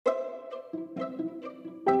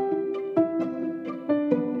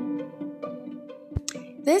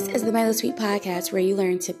This is the Milo Sweet podcast where you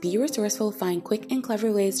learn to be resourceful, find quick and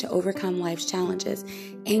clever ways to overcome life's challenges.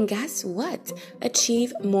 And guess what?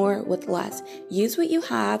 Achieve more with less. Use what you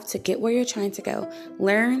have to get where you're trying to go.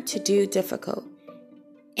 Learn to do difficult.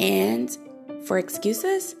 And for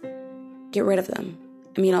excuses, get rid of them.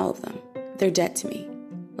 I mean, all of them. They're dead to me.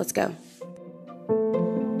 Let's go.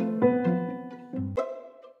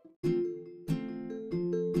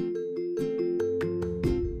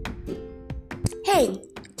 Hey,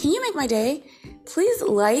 can you make my day? Please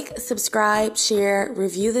like, subscribe, share,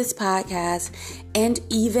 review this podcast, and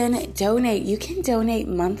even donate. You can donate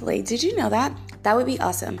monthly. Did you know that? That would be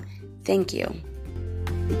awesome. Thank you.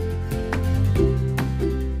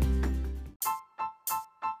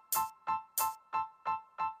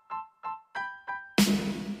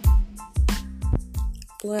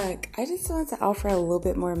 Look, I just wanted to offer a little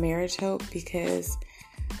bit more marriage hope because,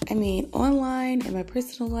 online, in my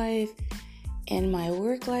personal life, in my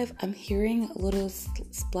work life, I'm hearing little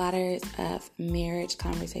splatters of marriage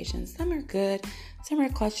conversations. Some are good, some are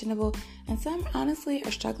questionable, and some honestly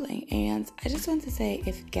are struggling. And I just want to say,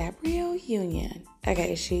 if Gabrielle Union,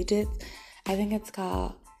 she did, I think it's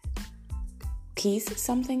called Peace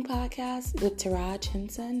Something Podcast with Taraj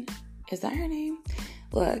Henson. Is that her name?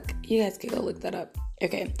 Look, you guys can go look that up.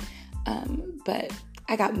 Okay. But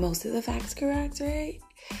I got most of the facts correct, right?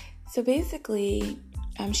 So basically,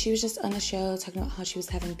 she was just on the show talking about how she was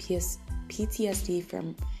having PTSD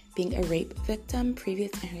from being a rape victim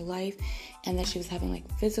previous in her life, and that she was having like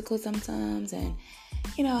physical symptoms and,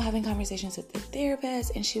 having conversations with the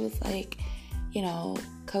therapist. And she was like,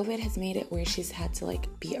 COVID has made it where she's had to like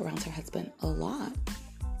be around her husband a lot.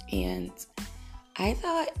 And I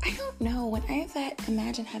thought, I don't know, when I thought,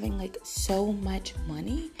 imagine having like so much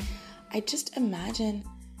money, I just imagine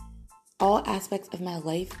all aspects of my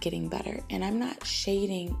life getting better. And I'm not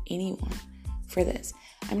shading anyone for this.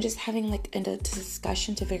 I'm just having like a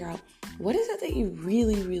discussion to figure out, what is it that you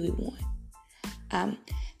really, really want?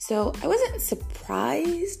 So I wasn't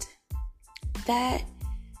surprised that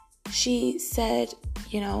she said,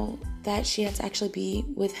 that she had to actually be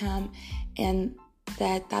with him, and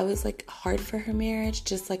that was like hard for her marriage.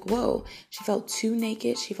 Just like, whoa, she felt too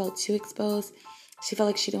naked. She felt too exposed. She felt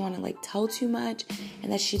like she didn't want to like tell too much,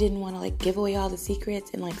 and that she didn't want to like give away all the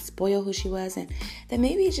secrets and like spoil who she was, and that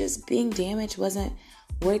maybe just being damaged wasn't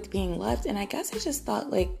worth being loved. And I guess I just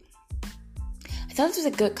thought I thought this was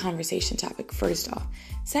a good conversation topic, first off.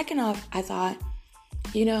 Second off, I thought,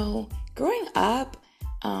 growing up,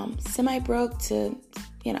 semi-broke to,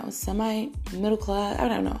 semi-middle class, I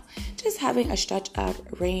don't know, just having a stretch of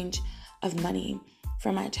range of money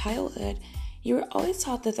from my childhood, you were always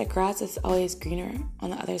taught that the grass is always greener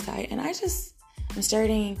on the other side. And I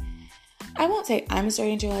won't say I'm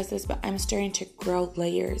starting to realize this, but I'm starting to grow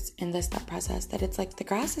layers in this thought process, that it's like the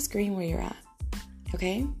grass is green where you're at,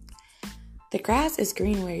 okay? The grass is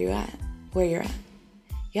green where you're at.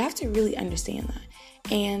 You have to really understand that.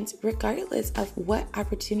 And regardless of what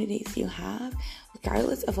opportunities you have,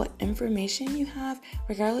 regardless of what information you have,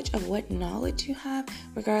 regardless of what knowledge you have,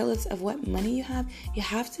 regardless of what money you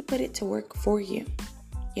have to put it to work for you.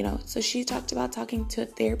 So she talked about talking to a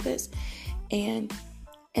therapist, and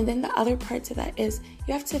then the other part to that is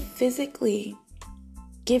you have to physically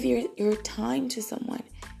give your time to someone.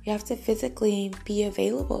 You have to physically be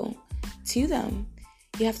available to them.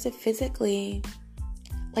 You have to physically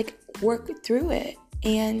work through it.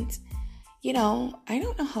 And, I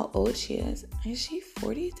don't know how old she is. Is she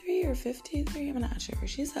 43 or 53? I'm not sure.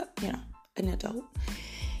 She's an adult.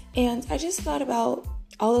 And I just thought about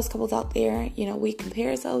all those couples out there. We compare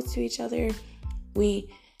ourselves to each other.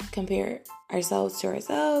 We compare ourselves to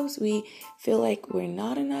ourselves. We feel like we're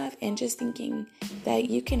not enough. And just thinking that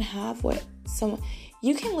you can have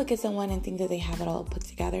you can look at someone and think that they have it all put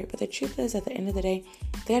together. But the truth is, at the end of the day,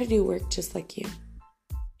 they got to do work just like you.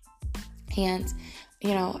 And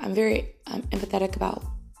I'm very empathetic about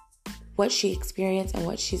what she experienced and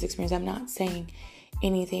what she's experienced. I'm not saying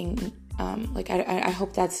anything, I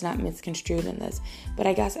hope that's not misconstrued in this. But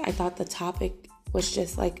I guess I thought the topic was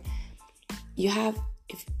just if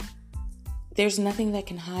there's nothing that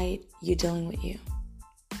can hide you dealing with you.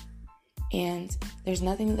 And there's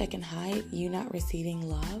nothing that can hide you not receiving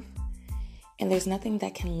love. And there's nothing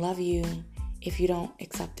that can love you if you don't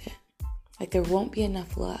accept it. There won't be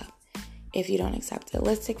enough love if you don't accept it.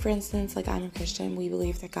 Let's take, for instance, I'm a Christian. We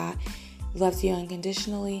believe that God loves you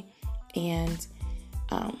unconditionally, and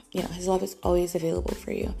His love is always available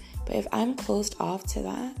for you. But if I'm closed off to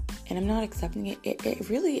that and I'm not accepting it, it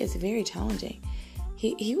really is very challenging.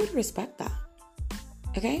 He would respect that.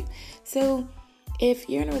 Okay? So if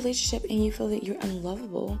you're in a relationship and you feel that you're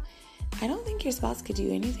unlovable, I don't think your spouse could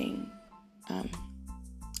do anything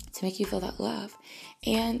to make you feel that love.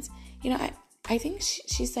 And, I think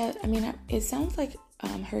she said, it sounds like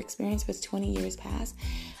her experience was 20 years past.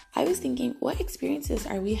 I was thinking, what experiences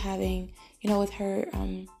are we having, with her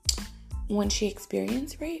when she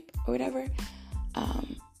experienced rape or whatever?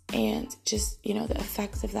 And just, the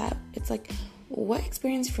effects of that. It's like, what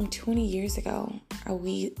experience from 20 years ago are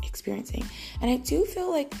we experiencing? And I do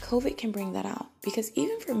feel like COVID can bring that out. Because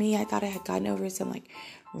even for me, I thought I had gotten over some,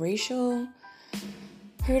 racial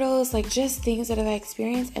hurdles, just things that I've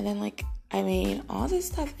experienced. And then, all this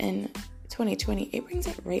stuff in 2020, it brings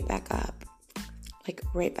it right back up.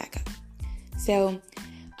 Right back up. So,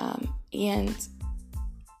 and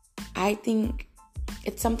I think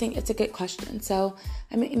it's a good question. So,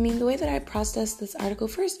 the way that I processed this article,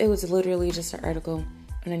 first, it was literally just an article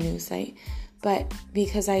on a news site. But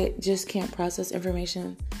because I just can't process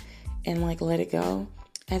information and let it go,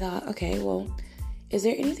 I thought, okay, well, is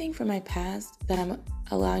there anything from my past that I'm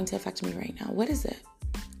allowing to affect me right now? What is it?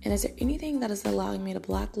 And is there anything that is allowing me to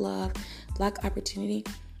block love, block opportunity?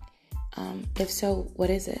 If so, what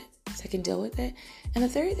is it? So I can deal with it. And the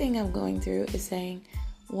third thing I'm going through is saying,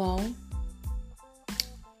 well,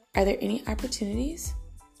 are there any opportunities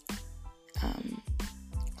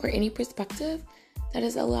or any perspective that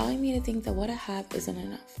is allowing me to think that what I have isn't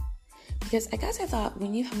enough? Because I guess I thought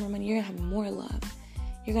when you have more money, you're going to have more love.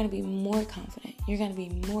 You're going to be more confident. You're going to be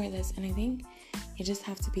more this. And I think you just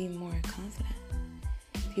have to be more confident.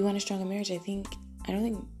 If you want a stronger marriage, I think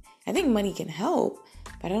money can help,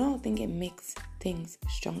 but I don't think it makes things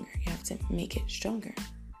stronger. You have to make it stronger,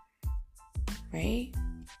 right?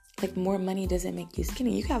 More money doesn't make you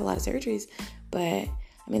skinny. You can have a lot of surgeries, but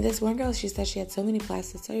this one girl, she said she had so many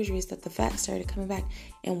plastic surgeries that the fat started coming back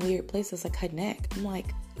in weird places, like her neck. I'm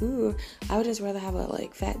like, ooh, I would just rather have a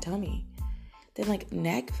fat tummy than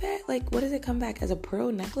neck fat. What does it come back as, a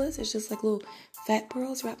pearl necklace? It's just little fat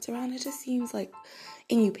pearls wrapped around. It just seems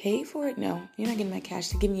and you pay for it? No, you're not getting my cash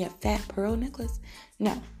to give me a fat pearl necklace.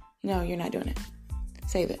 No, you're not doing it.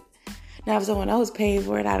 Save it. Now, if someone else paid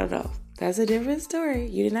for it, I don't know. That's a different story.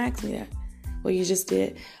 You didn't ask me that. Well, you just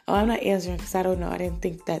did. Oh, I'm not answering because I don't know. I didn't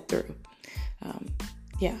think that through.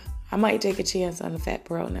 Yeah, I might take a chance on a fat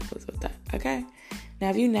pearl necklace with that. Okay? Now,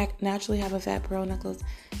 if you naturally have a fat pearl necklace,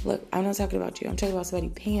 look, I'm not talking about you. I'm talking about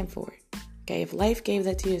somebody paying for it. Okay? If life gave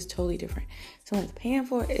that to you, it's totally different. Someone's paying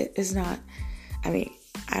for it, it's not.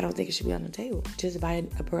 I don't think it should be on the table. Just buy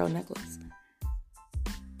a pearl necklace.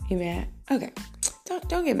 You mad? Okay.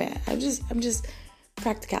 Don't get mad. I'm just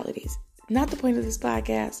practicalities. Not the point of this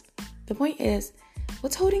podcast. The point is,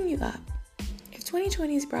 what's holding you up? If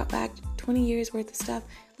 2020 has brought back 20 years worth of stuff,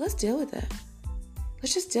 let's deal with it.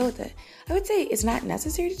 Let's just deal with it. I would say it's not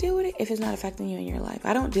necessary to deal with it if it's not affecting you in your life.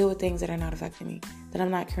 I don't deal with things that are not affecting me, that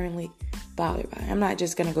I'm not currently bothered by. I'm not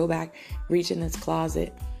just going to go back, reach in this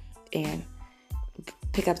closet, and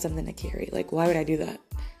pick up something to carry. Why would I do that?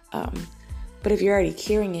 But if you're already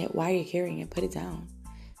carrying it, why are you carrying it? Put it down.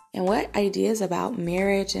 And what ideas about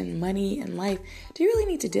marriage and money and life do you really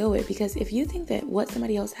need to deal with? Because if you think that what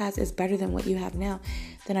somebody else has is better than what you have now,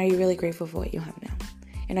 then are you really grateful for what you have now?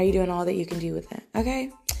 And are you doing all that you can do with it?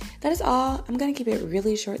 Okay? That is all. I'm going to keep it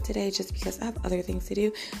really short today just because I have other things to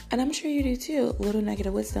do. And I'm sure you do too. A little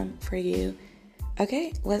negative wisdom for you.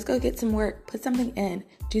 Okay? Let's go get some work. Put something in.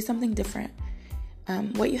 Do something different.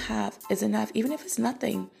 What you have is enough. Even if it's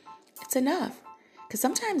nothing, it's enough. Because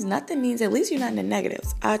sometimes nothing means at least you're not in the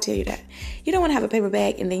negatives. I'll tell you that. You don't want to have a paper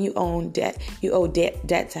bag and then you own debt. You owe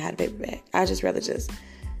debt to have a paper bag. I'd just rather just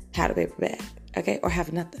have a paper bag. Okay? Or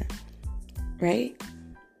have nothing. Right?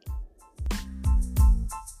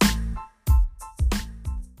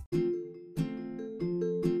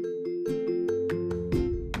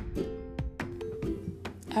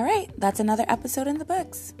 All right. That's another episode in the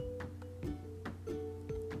books.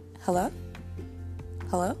 Hello?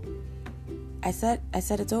 I said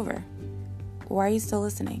it's over. Why are you still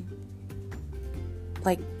listening?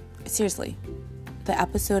 Seriously, the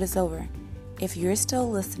episode is over. If you're still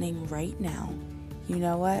listening right now, you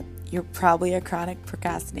know what? You're probably a chronic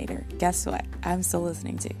procrastinator. Guess what? I'm still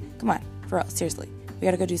listening too. Come on, for real, seriously. We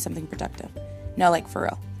gotta go do something productive. No, for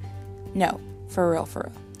real. No, for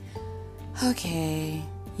real. Okay,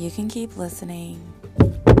 you can keep listening.